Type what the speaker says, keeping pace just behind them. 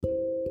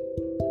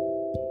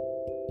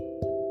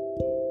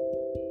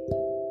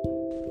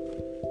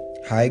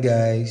Hi,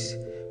 guys.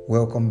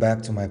 Welcome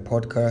back to my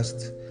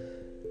podcast.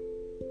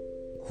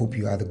 Hope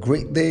you had a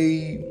great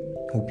day.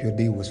 Hope your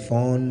day was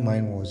fun.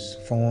 Mine was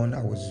fun.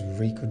 I was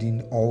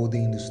recording all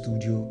day in the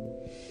studio.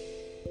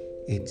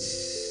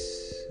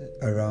 It's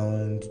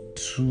around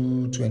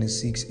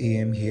 2:26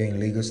 a.m. here in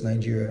Lagos,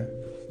 Nigeria.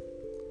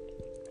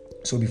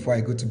 So before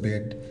I go to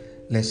bed,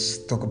 let's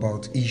talk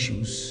about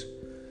issues.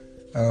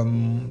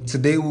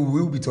 Today we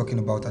will be talking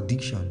about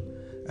addiction,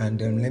 and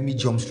let me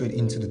jump straight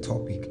into the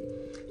topic.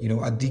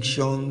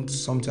 Addiction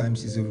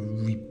sometimes is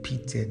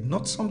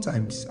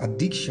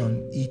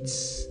addiction,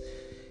 it's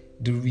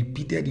the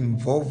repeated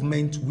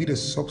involvement with a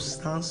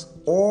substance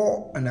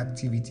or an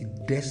activity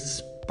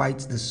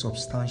despite the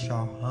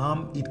substantial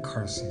harm it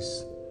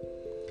causes.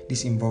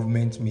 This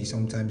involvement may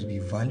sometimes be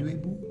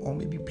valuable or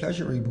may be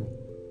pleasurable.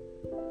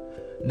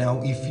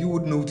 Now, if you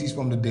would notice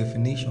from the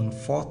definition,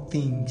 4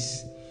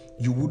 things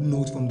you would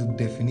note from the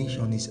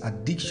definition is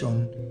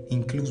addiction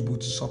includes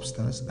both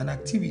substance and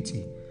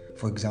activity.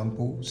 For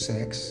example,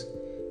 sex,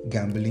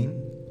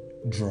 gambling,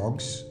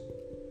 drugs.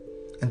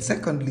 And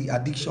secondly,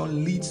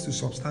 addiction leads to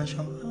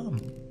substantial harm.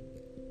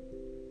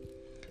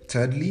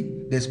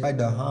 Thirdly, despite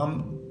the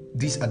harm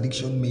this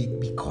addiction may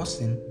be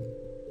causing,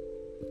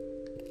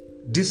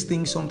 these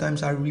things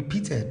sometimes are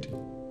repeated.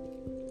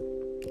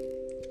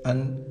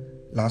 And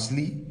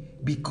lastly,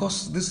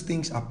 because these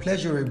things are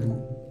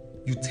pleasurable,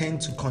 you tend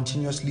to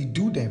continuously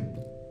do them.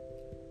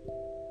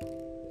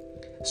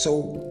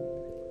 So,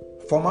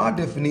 from our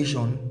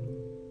definition,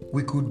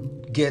 we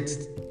could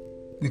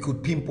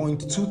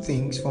pinpoint 2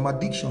 things from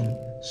addiction: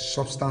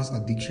 substance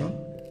addiction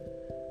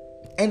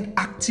and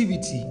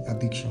activity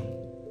addiction.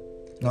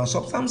 Now,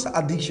 substance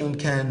addiction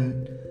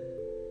can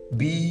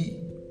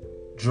be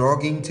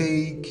drug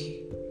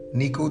intake,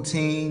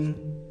 nicotine,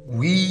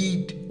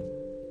 weed,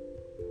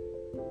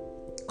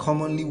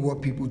 commonly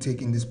what people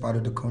take in this part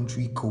of the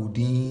country,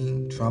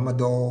 codeine,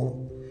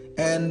 tramadol,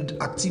 and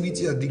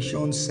activity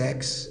addiction,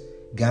 sex,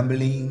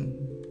 gambling,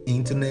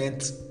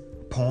 internet,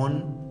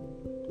 porn,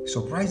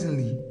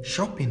 surprisingly,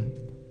 shopping.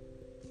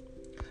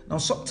 Now,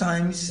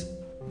 sometimes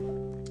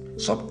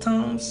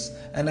substance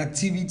and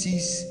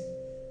activities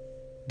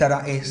that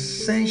are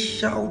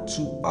essential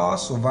to our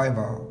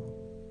survival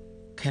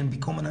can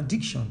become an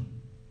addiction.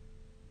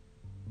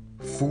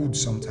 Food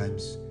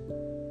sometimes.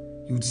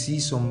 You'd see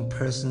some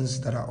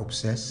persons that are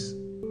obsessed,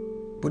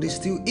 but they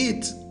still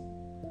eat.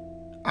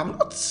 I'm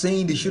not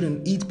saying they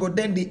shouldn't eat, but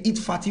then they eat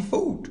fatty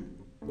food.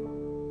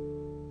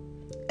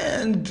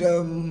 And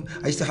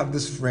I used to have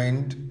this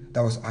friend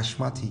that was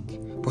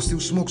asthmatic, but still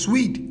smokes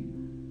weed.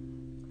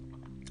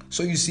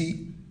 So you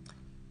see,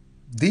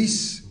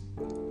 these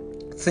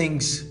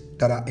things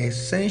that are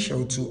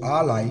essential to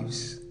our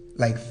lives,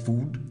 like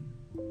food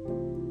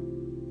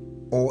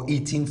or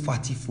eating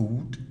fatty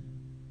food,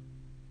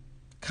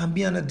 can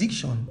be an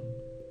addiction.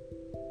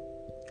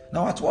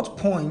 Now, at what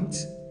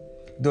point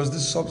does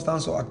this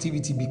substance or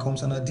activity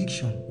becomes an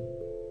addiction?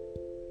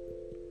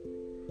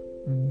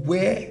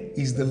 Where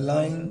is the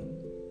line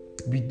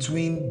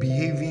between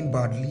behaving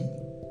badly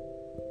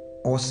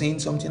or saying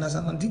something as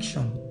an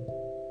addiction?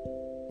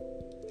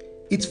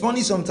 It's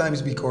funny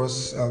sometimes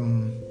because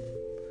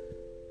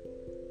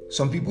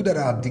some people that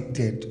are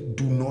addicted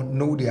do not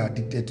know they are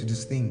addicted to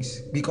these things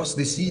because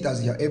they see it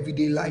as their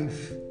everyday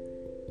life.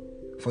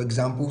 For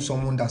example,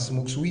 someone that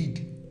smokes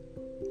weed.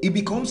 It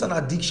becomes an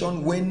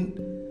addiction when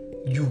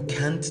you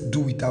can't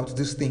do without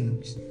these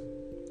things.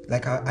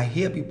 Like I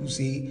hear people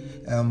say,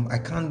 I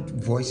can't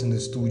voice in the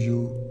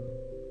studio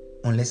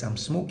unless I'm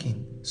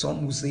smoking.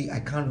 Some will say,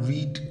 I can't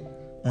read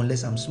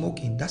unless I'm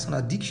smoking. That's an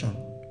addiction.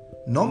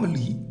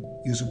 Normally,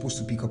 you're supposed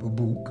to pick up a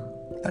book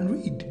and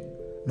read.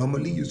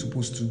 Normally, you're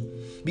supposed to,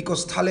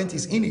 because talent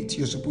is in it,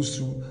 you're supposed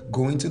to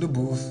go into the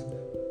booth,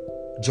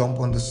 jump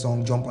on the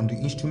song, jump on the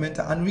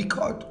instrumental and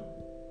record.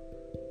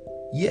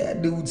 Yeah,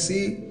 they would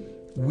say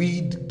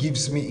weed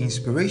gives me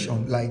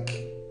inspiration.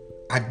 Like,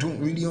 I don't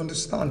really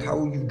understand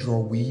how you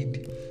draw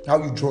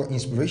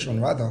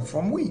inspiration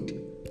from weed.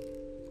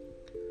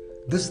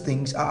 These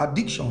things are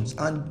addictions,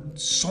 and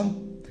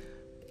some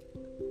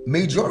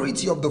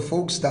majority of the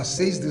folks that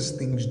says these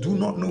things do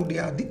not know they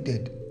are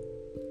addicted.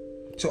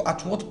 So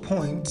at what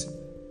point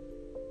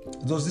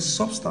does this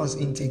substance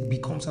intake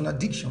becomes an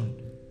addiction?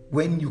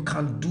 When you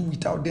can't do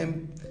without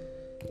them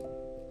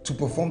to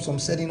perform some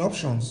certain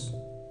options.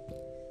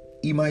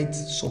 It might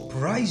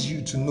surprise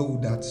you to know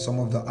that some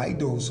of the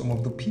idols, some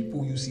of the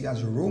people you see as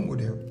your role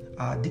model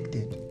are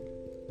addicted.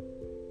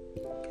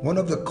 One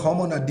of the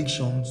common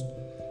addictions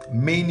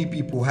many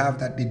people have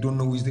that they don't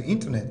know is the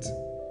internet.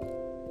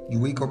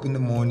 You wake up in the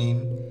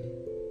morning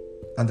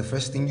and the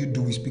first thing you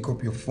do is pick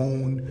up your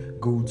phone,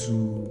 go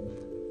to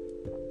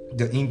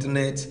the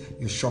internet,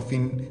 you're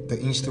surfing the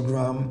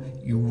Instagram,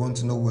 you want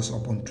to know what's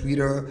up on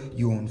Twitter,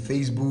 you're on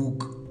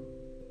Facebook.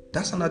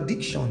 That's an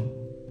addiction.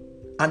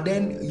 And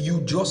then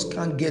you just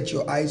can't get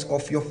your eyes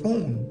off your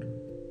phone.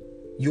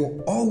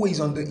 You're always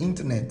on the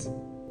internet.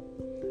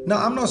 Now,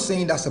 I'm not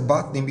saying that's a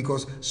bad thing,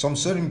 because some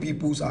certain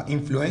peoples are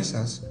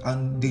influencers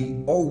and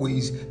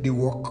they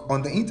work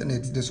on the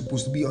internet. They're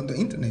supposed to be on the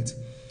internet.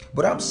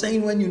 But I'm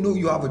saying, when you know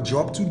you have a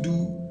job to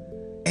do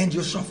and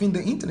you're surfing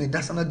the internet,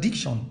 that's an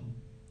addiction.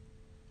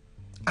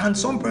 And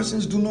some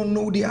persons do not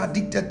know they are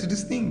addicted to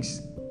these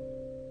things.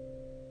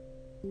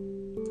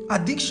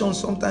 Addiction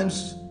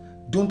sometimes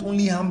don't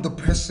only harm the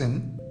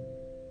person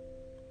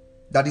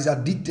that is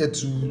addicted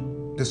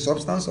to the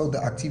substance or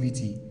the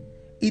activity,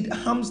 it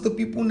harms the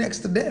people next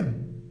to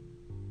them.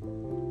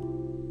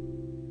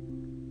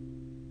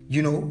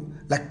 You know,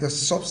 like the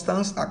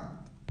substance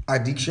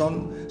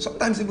addiction,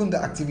 sometimes even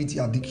the activity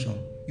addiction.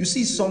 You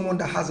see someone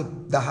that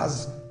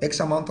has X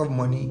amount of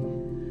money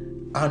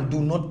and do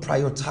not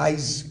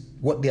prioritize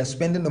what they are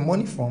spending the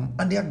money from,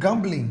 and they are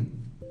gambling.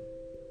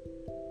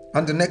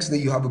 And the next day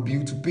you have a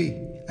bill to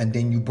pay, and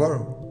then you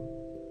borrow.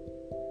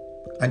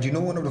 And you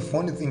know, one of the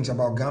funny things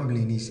about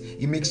gambling is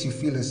it makes you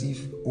feel as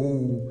if,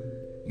 oh,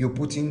 you're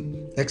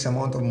putting X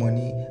amount of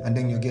money and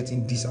then you're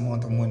getting this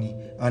amount of money.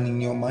 And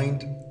in your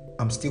mind,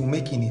 I'm still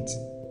making it.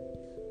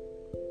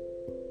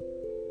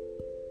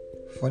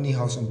 Funny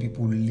how some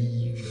people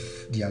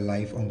live their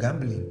life on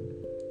gambling.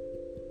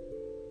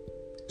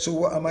 So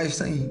what am I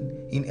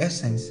saying? In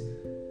essence,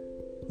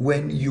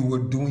 when you are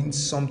doing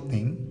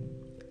something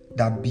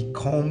that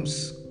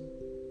becomes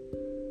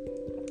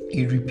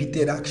a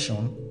repeated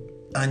action,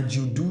 and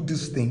you do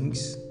these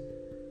things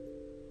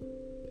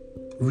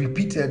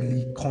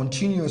repeatedly,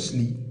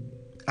 continuously,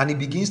 and it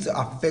begins to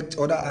affect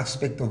other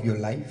aspects of your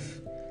life,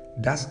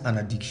 that's an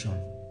addiction.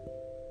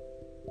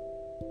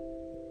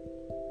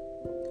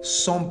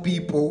 Some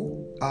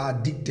people are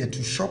addicted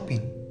to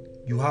shopping.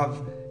 You have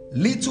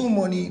little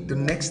money, the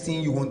next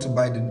thing you want to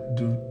buy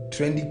the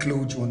trendy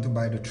clothes, you want to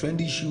buy the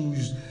trendy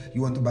shoes,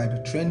 you want to buy the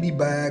trendy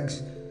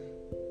bags.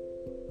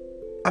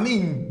 I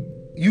mean,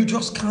 you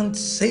just can't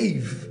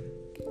save.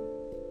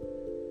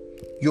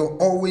 You're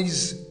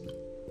always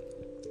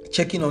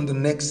checking on the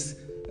next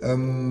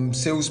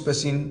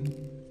salesperson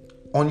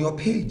on your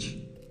page.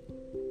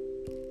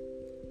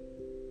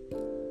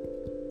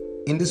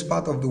 In this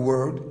part of the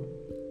world,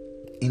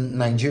 in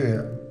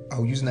Nigeria,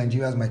 I'll use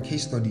Nigeria as my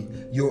case study,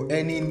 you're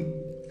earning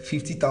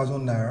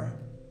 50,000 naira,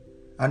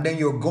 and then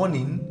you're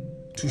going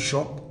to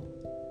shop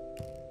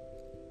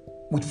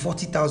with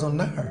 40,000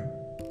 naira.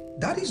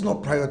 That is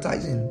not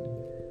prioritizing.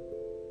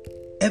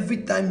 Every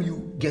time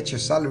you get your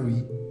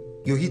salary,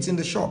 you're hitting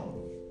the shop.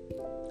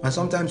 And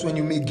sometimes when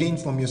you make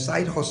gains from your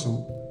side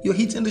hustle, you're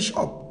hitting the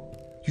shop.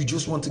 You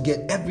just want to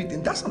get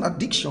everything. That's an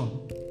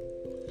addiction.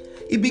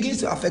 It begins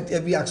to affect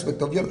every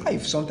aspect of your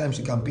life. Sometimes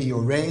you can pay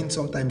your rent.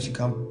 Sometimes you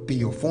can pay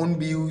your phone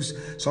bills.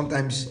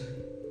 Sometimes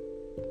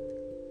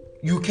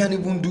you can't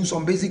even do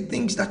some basic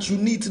things that you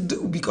need to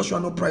do because you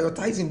are not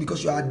prioritizing,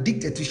 because you are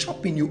addicted to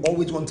shopping. You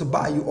always want to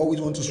buy. You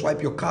always want to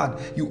swipe your card.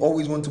 You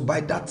always want to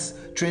buy that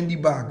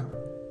trendy bag.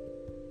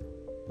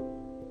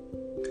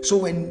 So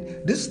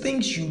when these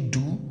things you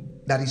do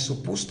that is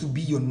supposed to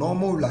be your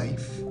normal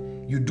life,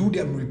 you do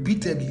them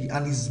repeatedly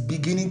and it's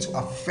beginning to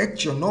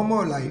affect your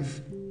normal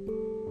life,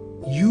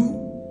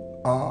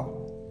 you are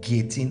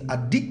getting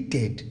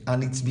addicted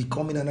and it's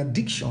becoming an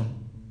addiction.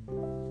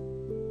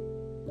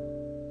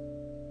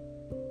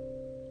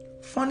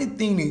 Funny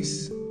thing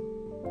is,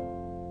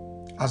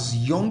 as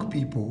young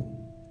people,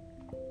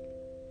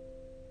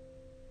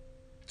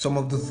 some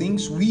of the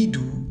things we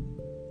do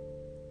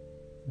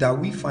that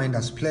we find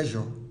as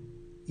pleasure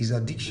is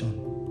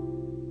addiction.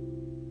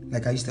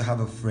 Like, I used to have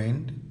a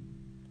friend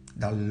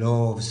that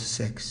loves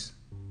sex.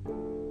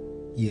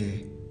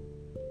 Yeah.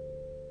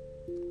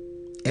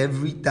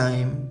 Every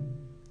time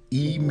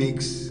he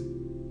makes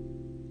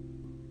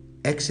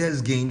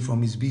excess gain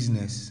from his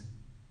business,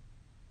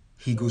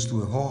 he goes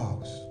to a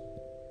whorehouse.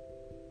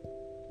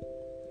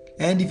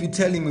 And if you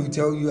tell him, he'll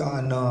tell you,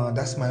 no,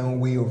 that's my own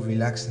way of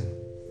relaxing.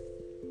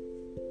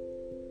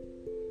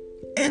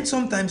 And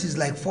sometimes it's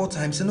like 4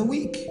 times in a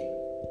week.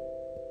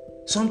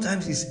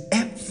 Sometimes it's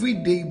every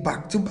day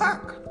back to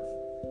back.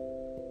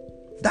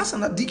 That's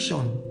an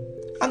addiction.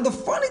 And the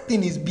funny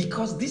thing is,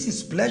 because this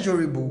is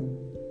pleasurable,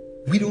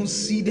 we don't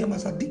see them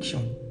as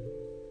addiction.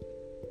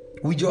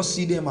 We just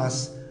see them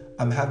as,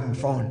 I'm having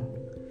fun.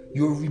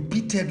 You're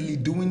repeatedly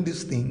doing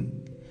this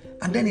thing,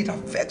 and then it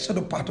affects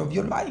other part of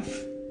your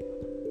life.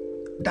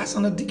 That's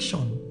an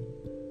addiction.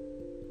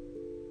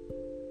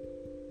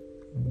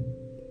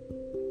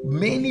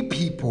 Many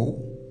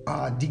people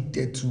are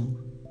addicted to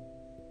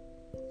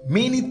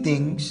many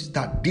things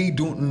that they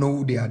don't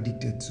know they are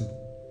addicted to,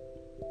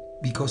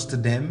 because to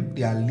them,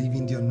 they are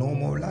living their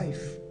normal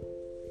life.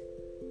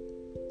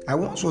 I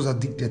once was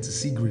addicted to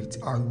cigarettes.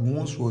 I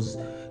once was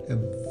a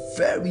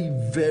very,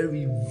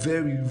 very,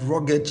 very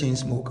rugged chain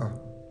smoker.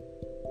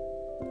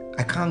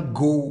 I can't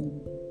go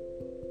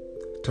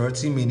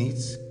 30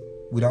 minutes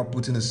without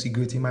putting a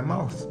cigarette in my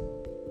mouth.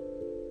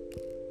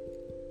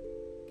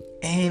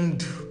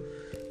 And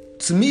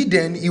to me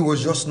then, it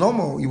was just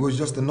normal. It was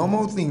just a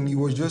normal thing. It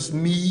was just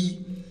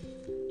me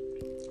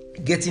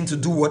getting to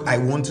do what I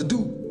want to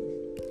do.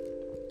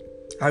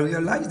 I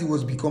realized it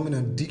was becoming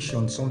an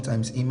addiction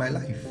sometimes in my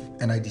life,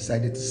 and I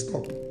decided to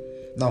stop.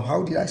 Now,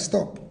 how did I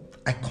stop?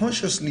 I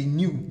consciously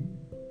knew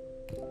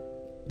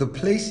the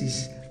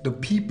places, the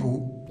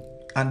people,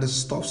 and the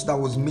stuffs that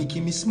was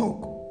making me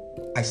smoke.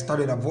 I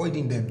started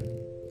avoiding them.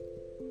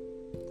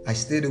 I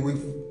stayed away.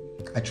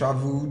 I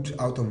traveled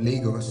out of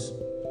Lagos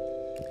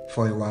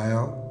for a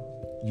while,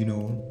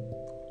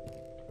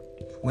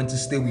 went to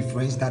stay with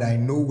friends that I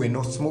know were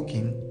not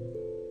smoking.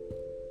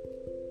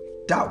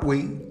 That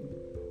way,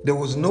 there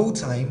was no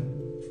time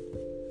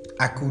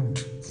I could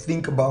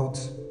think about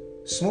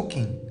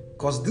smoking,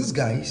 because these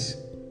guys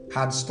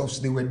had stuffs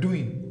they were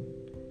doing.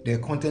 They're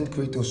content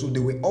creators, so they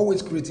were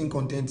always creating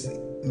content.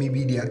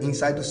 Maybe they are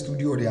inside the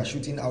studio or they are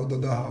shooting out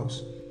of the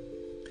house.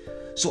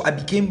 So I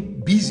became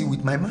busy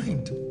with my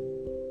mind.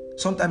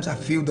 Sometimes I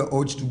feel the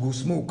urge to go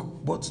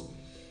smoke, but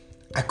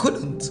I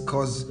couldn't,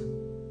 because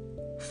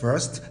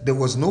first, there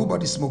was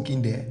nobody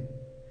smoking there.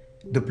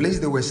 The place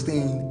they were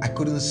staying, I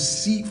couldn't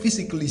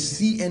physically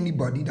see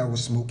anybody that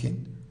was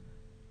smoking.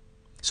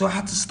 So I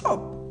had to stop.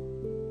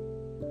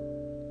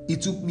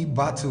 It took me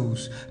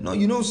battles. Now,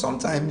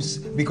 sometimes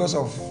because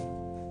of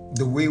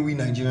the way we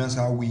Nigerians,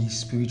 how we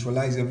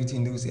spiritualize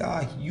everything, they will say,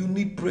 you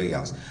need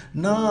prayers.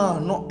 Nah,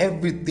 not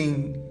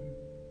everything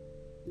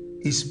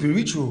is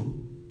spiritual.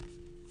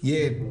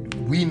 Yeah,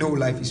 we know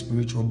life is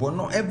spiritual, but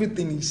not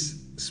everything is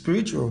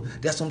spiritual.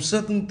 There are some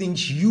certain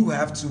things you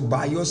have to,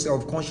 by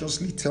yourself,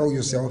 consciously tell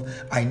yourself,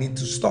 I need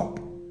to stop.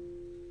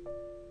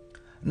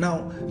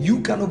 Now,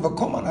 you can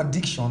overcome an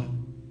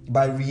addiction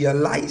by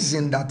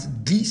realizing that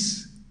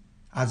this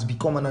has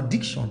become an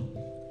addiction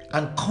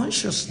and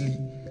consciously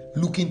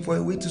looking for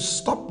a way to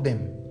stop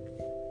them.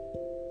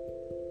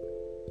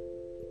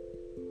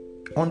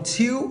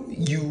 Until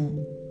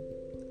you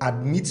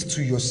admit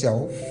to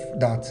yourself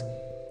that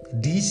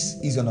this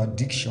is an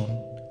addiction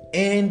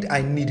and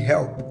I need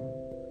help.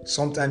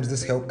 Sometimes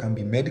this help can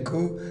be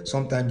medical,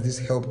 sometimes this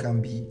help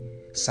can be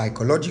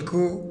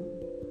psychological,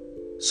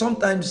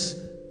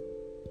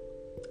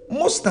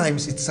 most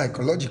times it's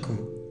psychological.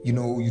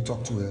 You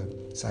talk to a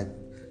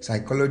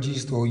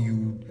psychologist, or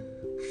you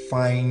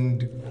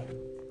find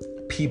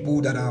people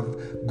that have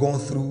gone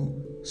through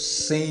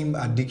same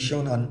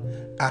addiction and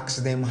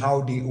ask them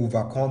how they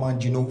overcome,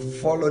 and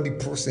follow the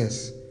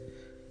process.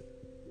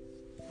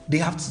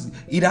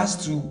 It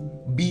has to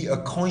be a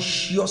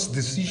conscious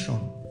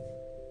decision.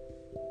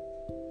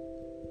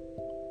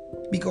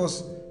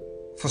 Because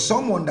for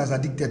someone that's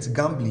addicted to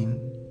gambling,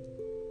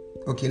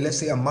 okay, let's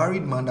say a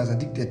married man that's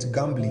addicted to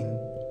gambling,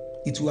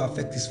 it will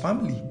affect his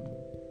family,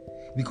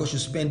 because you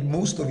spend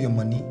most of your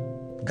money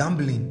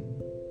gambling.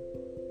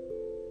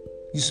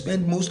 You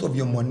spend most of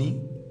your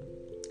money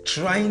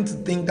trying to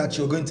think that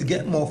you're going to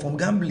get more from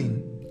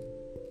gambling.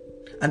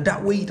 And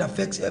that way it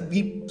affects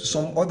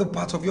some other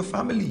part of your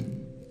family.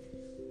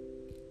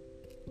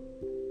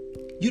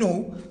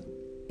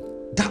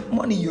 That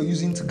money you're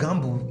using to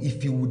gamble,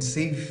 if you would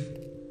save,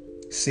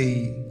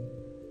 say,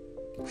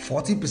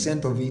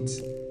 40% of it,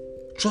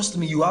 trust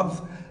me, you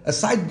have a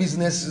side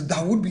business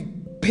that would be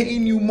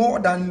paying you more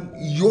than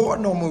your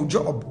normal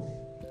job.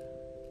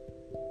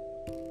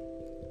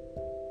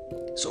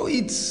 So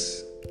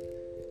it's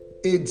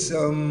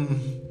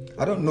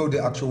I don't know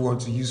the actual word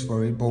to use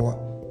for it, but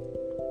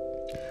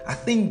I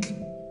think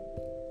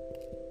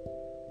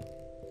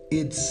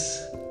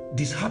it's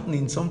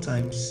disheartening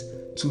sometimes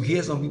to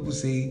hear some people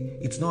say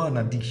it's not an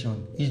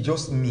addiction, it's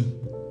just me.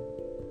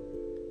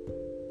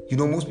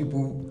 Most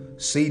people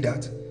say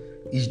that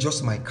it's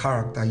just my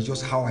character, it's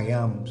just how I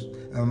am.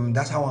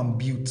 That's how I'm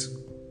built.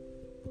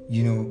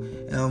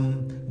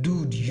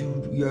 Dude,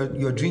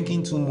 you're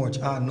drinking too much.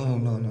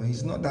 No,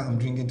 it's not that I'm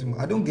drinking too much.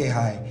 I don't get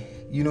high.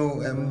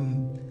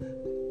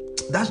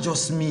 That's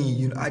just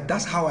me.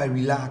 That's how I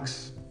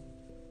relax.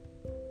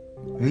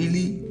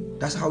 Really?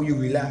 That's how you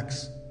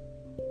relax?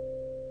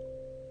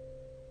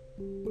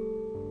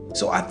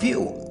 So I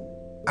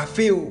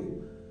feel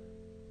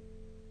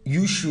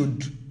you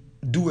should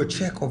do a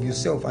check of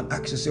yourself and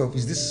ask yourself,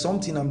 is this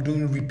something I'm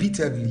doing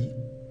repeatedly,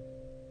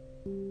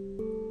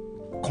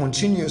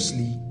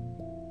 continuously,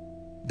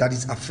 that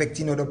is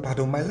affecting other part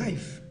of my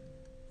life?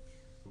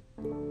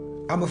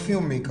 I'm a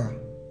filmmaker.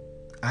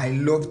 I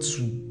love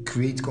to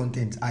create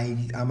content.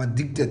 I'm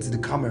addicted to the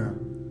camera.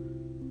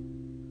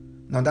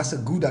 Now that's a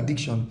good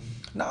addiction.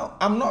 Now,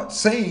 I'm not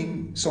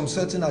saying some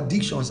certain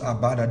addictions are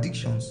bad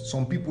addictions.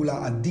 Some people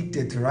are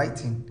addicted to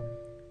writing.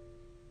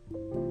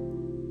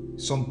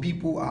 Some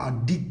people are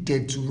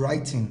addicted to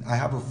writing. I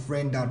have a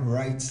friend that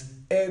writes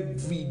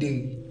every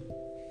day.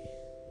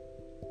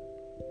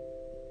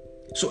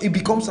 So it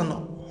becomes an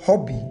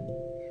hobby.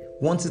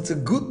 Once it's a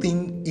good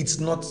thing,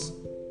 it's not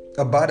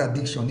a bad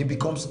addiction. It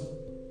becomes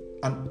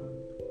an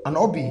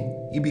hobby.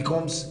 It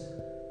becomes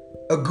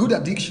a good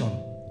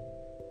addiction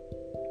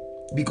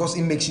because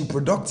it makes you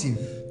productive.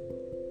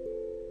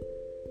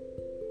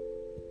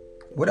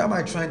 What am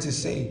I trying to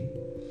say?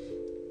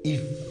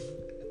 If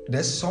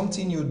there's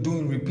something you're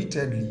doing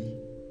repeatedly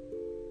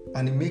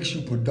and it makes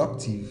you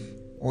productive,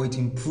 or it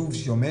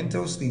improves your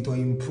mental state, or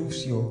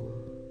improves your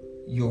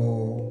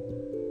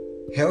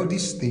healthy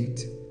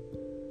state,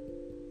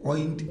 or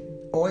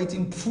it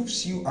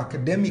improves you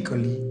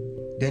academically,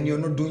 then you're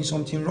not doing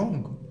something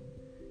wrong.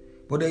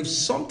 But if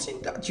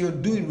something that you're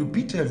doing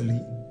repeatedly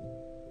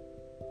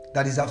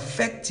that is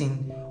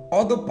affecting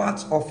other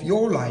parts of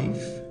your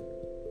life,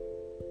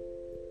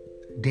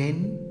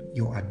 then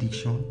your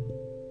addiction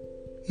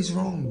is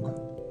wrong.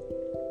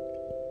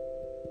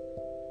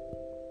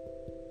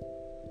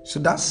 So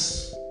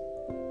that's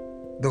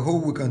the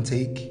hope we can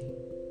take.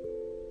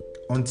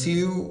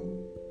 Until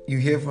you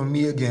hear from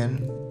me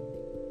again,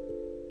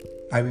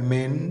 I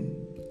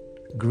remain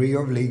Gray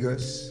of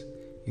Lagos,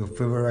 your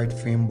favorite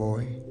fame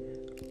boy.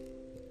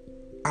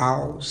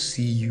 I'll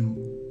see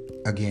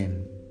you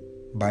again.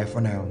 Bye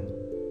for now.